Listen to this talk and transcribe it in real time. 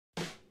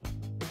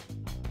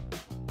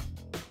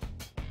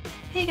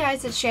Hey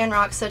guys, it's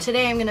Shanrock. So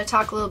today I'm going to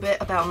talk a little bit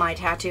about my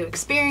tattoo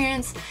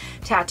experience,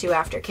 tattoo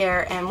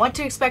aftercare, and what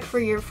to expect for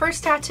your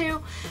first tattoo.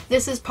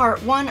 This is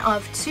part one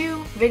of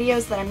two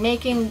videos that I'm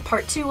making.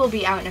 Part two will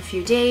be out in a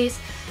few days.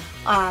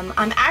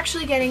 I'm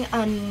actually getting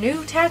a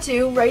new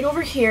tattoo right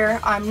over here.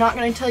 I'm not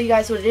going to tell you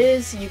guys what it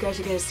is. You guys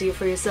are going to see it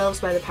for yourselves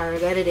by the power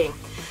of editing.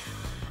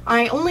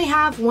 I only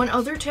have one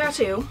other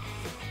tattoo,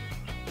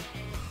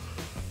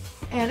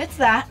 and it's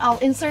that. I'll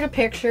insert a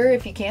picture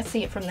if you can't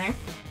see it from there.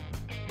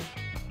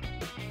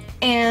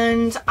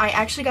 And I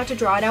actually got to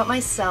draw it out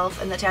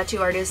myself, and the tattoo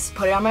artist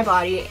put it on my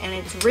body, and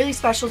it's really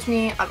special to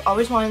me. I've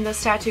always wanted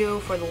this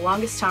tattoo for the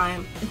longest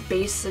time.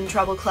 Bass and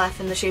treble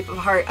clef in the shape of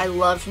a heart. I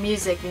loved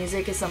music.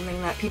 Music is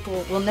something that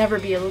people will never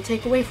be able to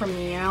take away from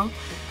me, you know?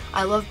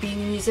 I love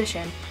being a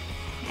musician,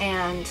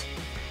 and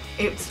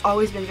it's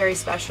always been very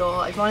special.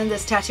 I've wanted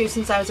this tattoo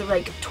since I was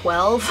like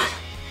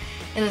 12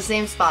 in the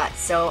same spot,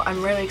 so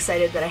I'm really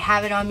excited that I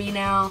have it on me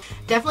now.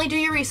 Definitely do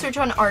your research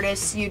on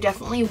artists. You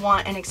definitely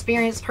want an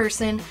experienced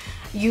person.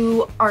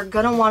 You are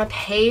gonna want to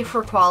pay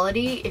for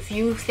quality. If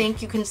you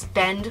think you can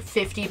spend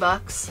 50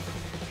 bucks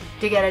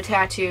to get a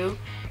tattoo,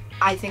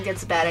 I think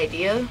it's a bad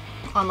idea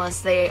unless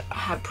they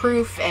have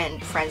proof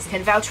and friends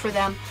can vouch for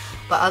them.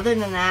 But other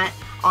than that,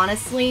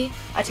 honestly,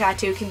 a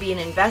tattoo can be an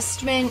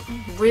investment.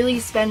 Really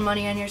spend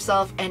money on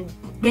yourself and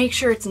make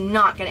sure it's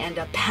not gonna end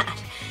up bad.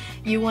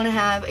 You want to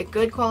have a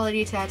good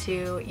quality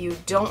tattoo. You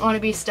don't want to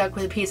be stuck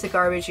with a piece of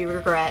garbage you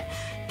regret.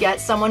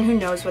 Get someone who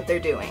knows what they're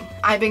doing.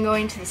 I've been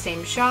going to the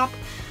same shop.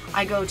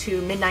 I go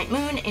to Midnight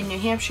Moon in New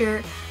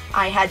Hampshire.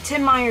 I had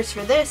Tim Myers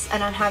for this,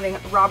 and I'm having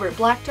Robert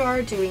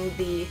Blackdar doing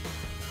the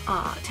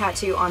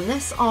tattoo on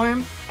this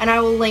arm. And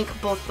I will link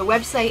both the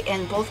website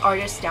and both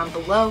artists down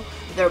below.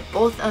 They're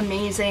both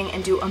amazing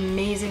and do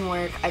amazing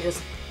work.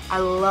 I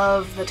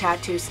love the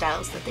tattoo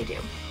styles that they do.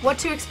 What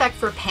to expect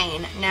for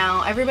pain.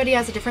 Now, everybody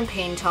has a different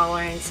pain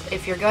tolerance.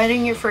 If you're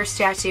getting your first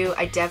tattoo,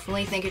 I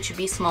definitely think it should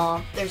be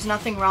small. There's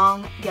nothing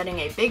wrong getting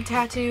a big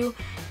tattoo,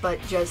 but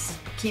just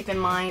keep in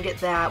mind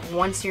that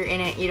once you're in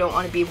it, you don't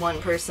want to be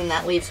one person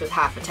that leaves with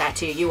half a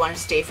tattoo. You want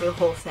to stay for the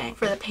whole thing.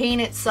 For the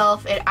pain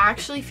itself, it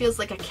actually feels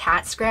like a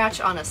cat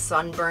scratch on a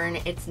sunburn.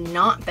 It's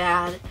not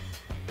bad.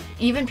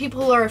 Even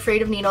people who are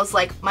afraid of needles,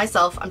 like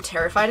myself, I'm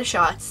terrified of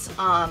shots.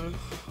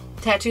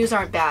 Tattoos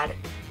aren't bad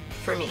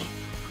for me.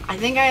 I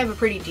think I have a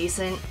pretty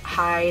decent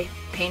high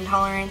pain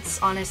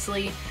tolerance,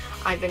 honestly.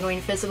 I've been going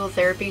to physical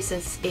therapy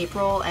since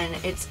April, and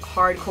it's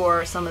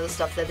hardcore, some of the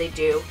stuff that they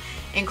do,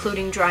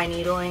 including dry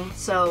needling.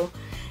 So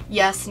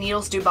yes,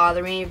 needles do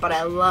bother me, but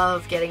I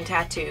love getting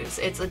tattoos.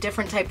 It's a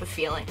different type of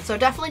feeling. So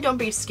definitely don't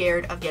be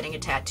scared of getting a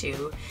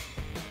tattoo.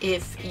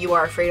 If you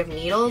are afraid of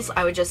needles,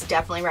 I would just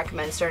definitely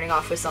recommend starting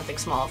off with something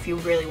small if you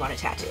really want a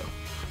tattoo.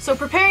 So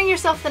preparing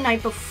yourself the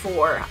night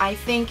before. I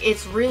think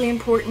it's really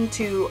important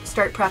to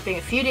start prepping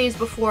a few days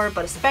before,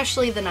 but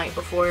especially the night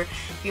before.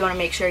 You want to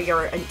make sure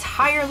you're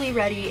entirely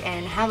ready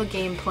and have a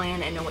game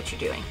plan and know what you're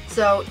doing.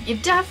 So you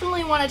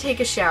definitely want to take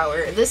a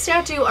shower. This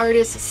tattoo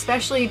artist,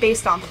 especially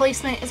based on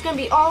placement, is going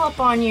to be all up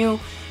on you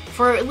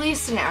for at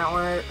least an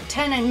hour,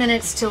 10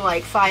 minutes to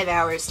like 5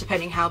 hours,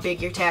 depending how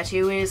big your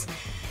tattoo is.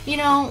 You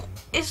know,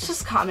 it's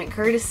just common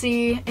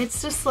courtesy.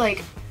 It's just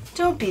like,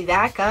 don't be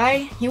that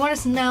guy. You want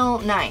to smell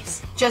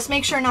nice. Just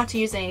make sure not to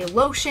use any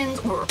lotions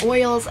or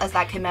oils, as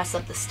that can mess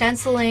up the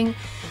stenciling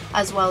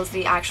as well as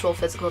the actual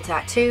physical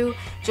tattoo.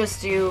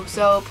 Just do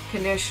soap,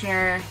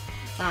 conditioner,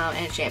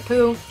 and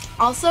shampoo.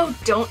 Also,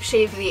 don't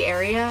shave the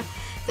area.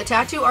 The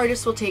tattoo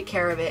artist will take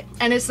care of it,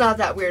 and it's not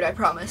that weird, I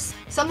promise.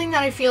 Something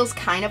that I feel is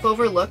kind of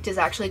overlooked is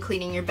actually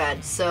cleaning your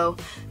bed. So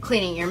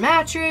cleaning your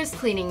mattress,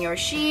 cleaning your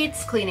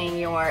sheets, cleaning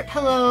your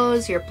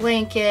pillows, your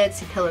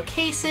blankets, your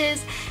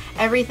pillowcases,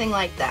 everything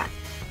like that.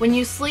 When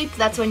you sleep,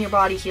 that's when your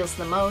body heals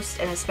the most,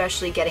 and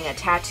especially getting a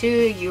tattoo,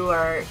 you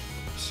are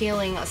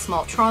healing a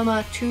small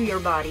trauma to your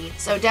body.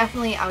 So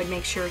definitely I would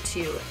make sure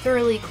to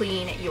thoroughly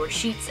clean your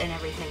sheets and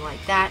everything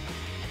like that.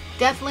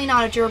 Definitely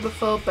not a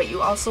germaphobe, but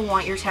you also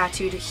want your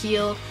tattoo to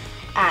heal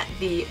at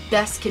the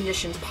best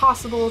conditions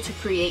possible to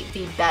create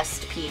the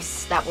best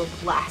piece that will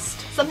last.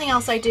 Something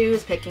else I do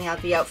is picking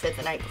out the outfit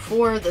the night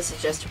before. This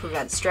is just to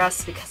prevent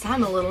stress because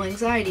I'm a little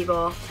anxiety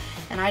ball,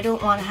 and I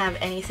don't want to have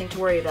anything to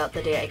worry about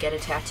the day I get a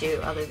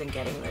tattoo other than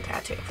getting the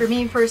tattoo. For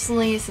me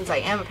personally, since I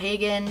am a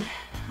pagan,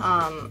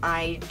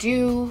 I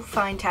do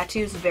find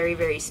tattoos very,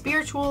 very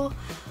spiritual.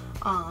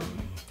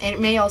 It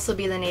may also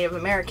be the Native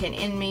American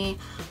in me,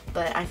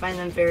 but I find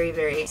them very,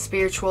 very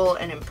spiritual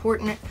and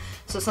important.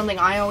 So something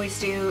I always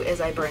do is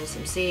I burn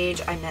some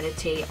sage. I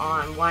meditate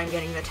on why I'm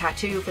getting the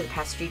tattoo for the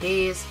past few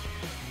days.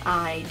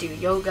 I do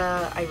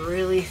yoga. I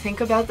really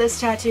think about this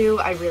tattoo.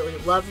 I really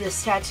love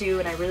this tattoo,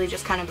 and I really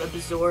just kind of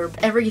absorb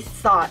every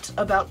thought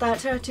about that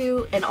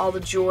tattoo and all the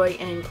joy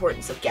and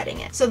importance of getting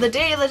it. So the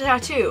day of the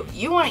tattoo,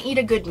 you want to eat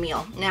a good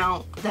meal.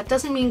 Now, that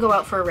doesn't mean go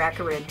out for a rack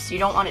of ribs. You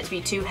don't want it to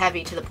be too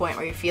heavy to the point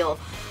where you feel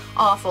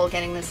awful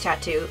getting this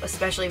tattoo,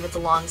 especially if it's a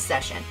long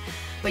session.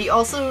 But you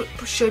also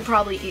should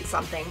probably eat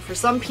something. For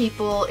some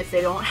people, if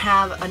they don't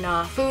have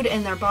enough food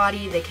in their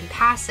body, they can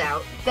pass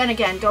out. Then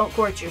again, don't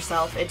gorge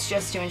yourself. It's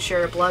just to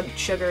ensure blood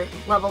sugar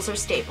levels are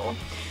stable.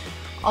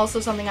 Also,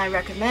 something I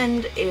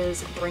recommend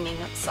is bringing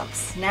some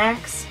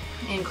snacks,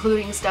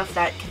 including stuff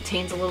that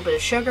contains a little bit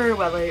of sugar,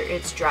 whether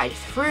it's dried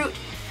fruit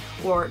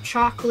or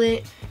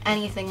chocolate,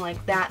 anything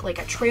like that. Like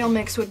a trail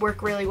mix would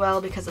work really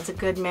well because it's a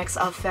good mix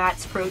of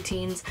fats,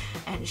 proteins,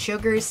 and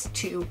sugars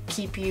to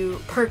keep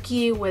you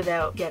perky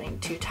without getting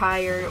too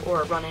tired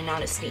or running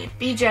out of steam.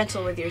 Be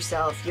gentle with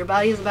yourself. Your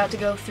body is about to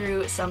go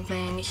through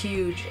something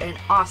huge and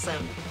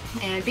awesome,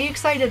 and be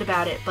excited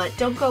about it, but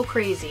don't go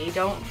crazy.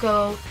 Don't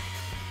go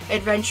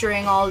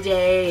adventuring all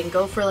day and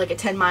go for like a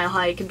 10-mile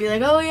hike and be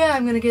like, oh yeah,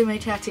 I'm gonna get my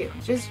tattoo.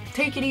 Just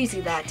take it easy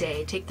that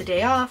day. Take the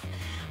day off.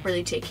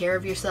 Really take care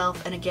of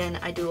yourself. And again,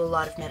 I do a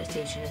lot of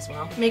meditation as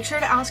well. Make sure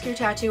to ask your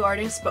tattoo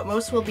artist, but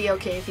most will be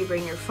okay if you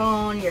bring your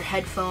phone, your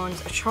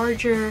headphones, a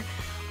charger.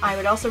 I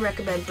would also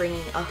recommend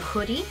bringing a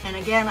hoodie. And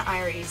again, I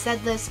already said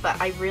this, but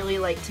I really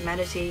like to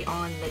meditate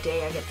on the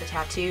day I get the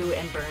tattoo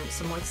and burn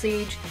some wood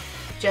sage,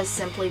 just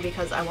simply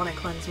because I want to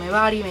cleanse my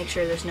body, make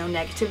sure there's no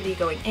negativity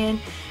going in,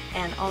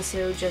 and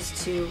also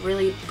just to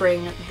really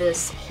bring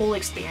this whole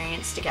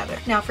experience together.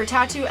 Now for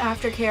tattoo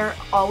aftercare,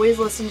 always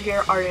listen to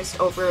your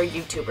artist over a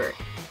YouTuber.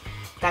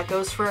 That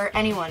goes for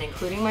anyone,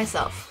 including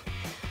myself.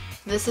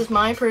 This is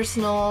my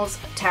personal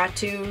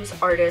tattoos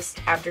artist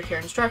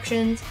aftercare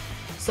instructions.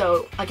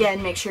 So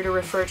again, make sure to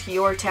refer to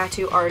your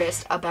tattoo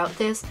artist about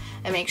this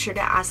and make sure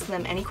to ask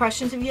them any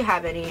questions if you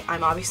have any.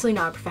 I'm obviously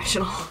not a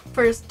professional.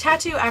 First,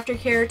 tattoo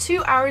aftercare,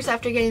 2 hours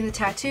after getting the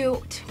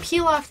tattoo,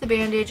 peel off the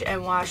bandage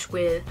and wash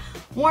with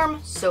warm,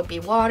 soapy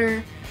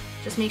water.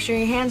 Just make sure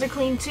your hands are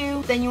clean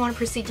too. Then you want to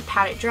proceed to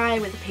pat it dry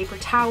with a paper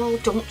towel.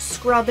 Don't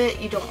scrub it.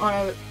 You don't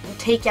want to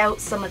take out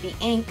some of the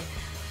ink.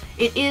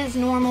 It is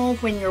normal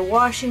when you're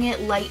washing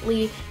it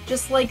lightly,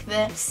 just like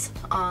this,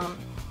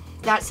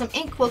 that some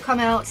ink will come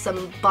out,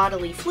 some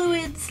bodily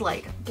fluids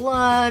like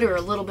blood or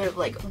a little bit of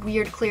like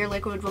weird clear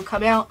liquid will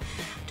come out.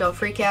 Don't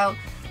freak out.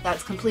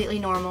 That's completely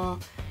normal.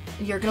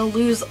 You're gonna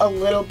lose a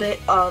little bit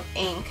of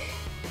ink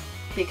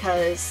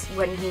because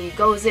when he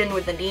goes in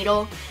with the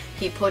needle,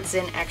 he puts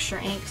in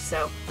extra ink,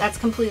 so that's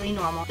completely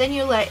normal. Then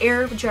you let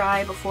air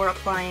dry before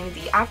applying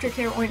the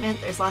aftercare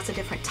ointment. There's lots of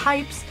different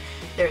types.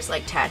 There's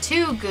like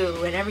tattoo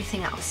goo and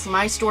everything else.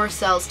 My store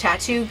sells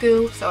tattoo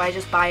goo, so I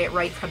just buy it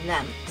right from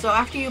them. So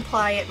after you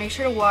apply it, make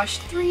sure to wash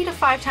 3 to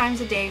 5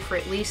 times a day for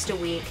at least a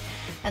week,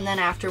 and then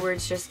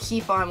afterwards just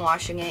keep on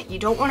washing it. You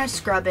don't want to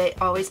scrub it.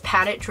 Always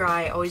pat it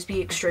dry. Always be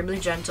extremely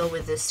gentle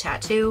with this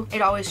tattoo.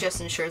 It always just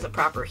ensures a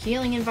proper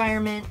healing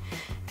environment,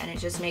 and it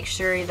just makes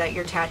sure that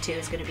your tattoo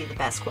is going to be the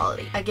best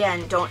quality.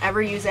 Again, don't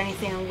ever use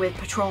anything with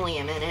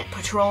petroleum in it.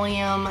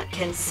 Petroleum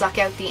can suck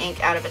out the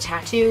ink out of a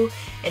tattoo.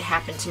 It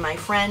happened to my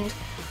friend.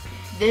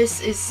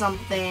 This is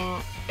something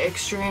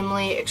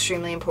extremely,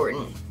 extremely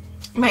important.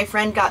 My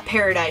friend got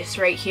paradise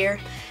right here,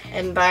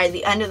 and by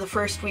the end of the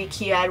first week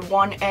he had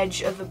one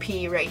edge of a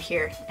P right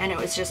here, and it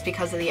was just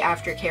because of the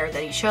aftercare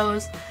that he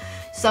chose.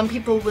 Some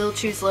people will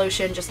choose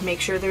lotion, just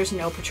make sure there's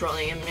no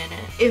petroleum in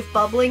it. If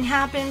bubbling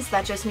happens,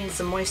 that just means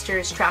some moisture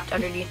is trapped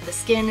underneath the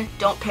skin.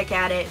 Don't pick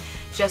at it.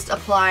 Just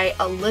apply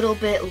a little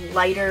bit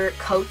lighter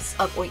coats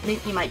of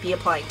ointment. You might be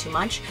applying too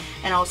much.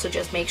 And also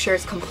just make sure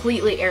it's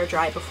completely air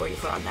dry before you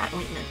put on that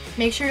ointment.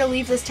 Make sure to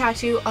leave this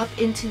tattoo up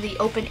into the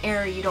open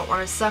air. You don't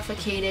want to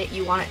suffocate it.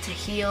 You want it to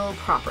heal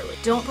properly.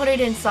 Don't put it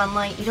in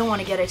sunlight. You don't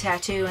want to get a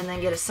tattoo and then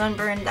get a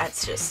sunburn.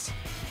 That's just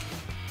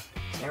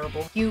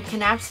terrible. You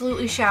can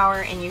absolutely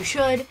shower, and you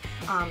should,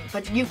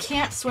 but you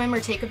can't swim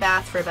or take a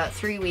bath for about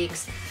 3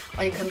 weeks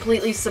while you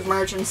completely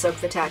submerge and soak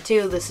the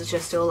tattoo. This is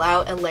just to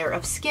allow a layer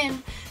of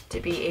skin to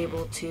be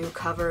able to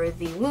cover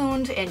the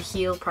wound and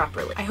heal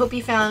properly. I hope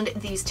you found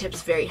these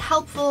tips very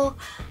helpful.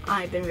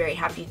 I've been very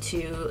happy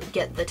to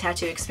get the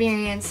tattoo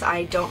experience.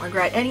 I don't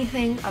regret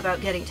anything about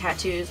getting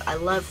tattoos. I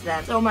love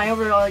them. So my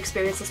overall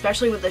experience,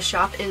 especially with the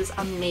shop, is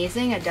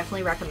amazing. I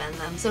definitely recommend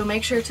them. So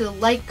make sure to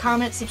like,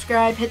 comment,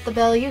 subscribe, hit the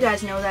bell. You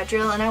guys know that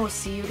drill, and I will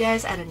see you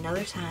guys at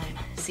another time.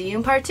 See you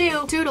in part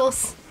 2.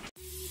 Toodles!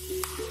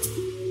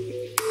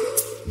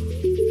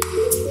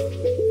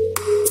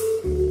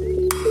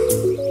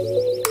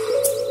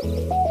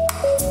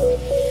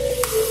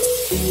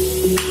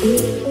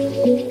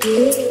 Thank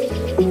you.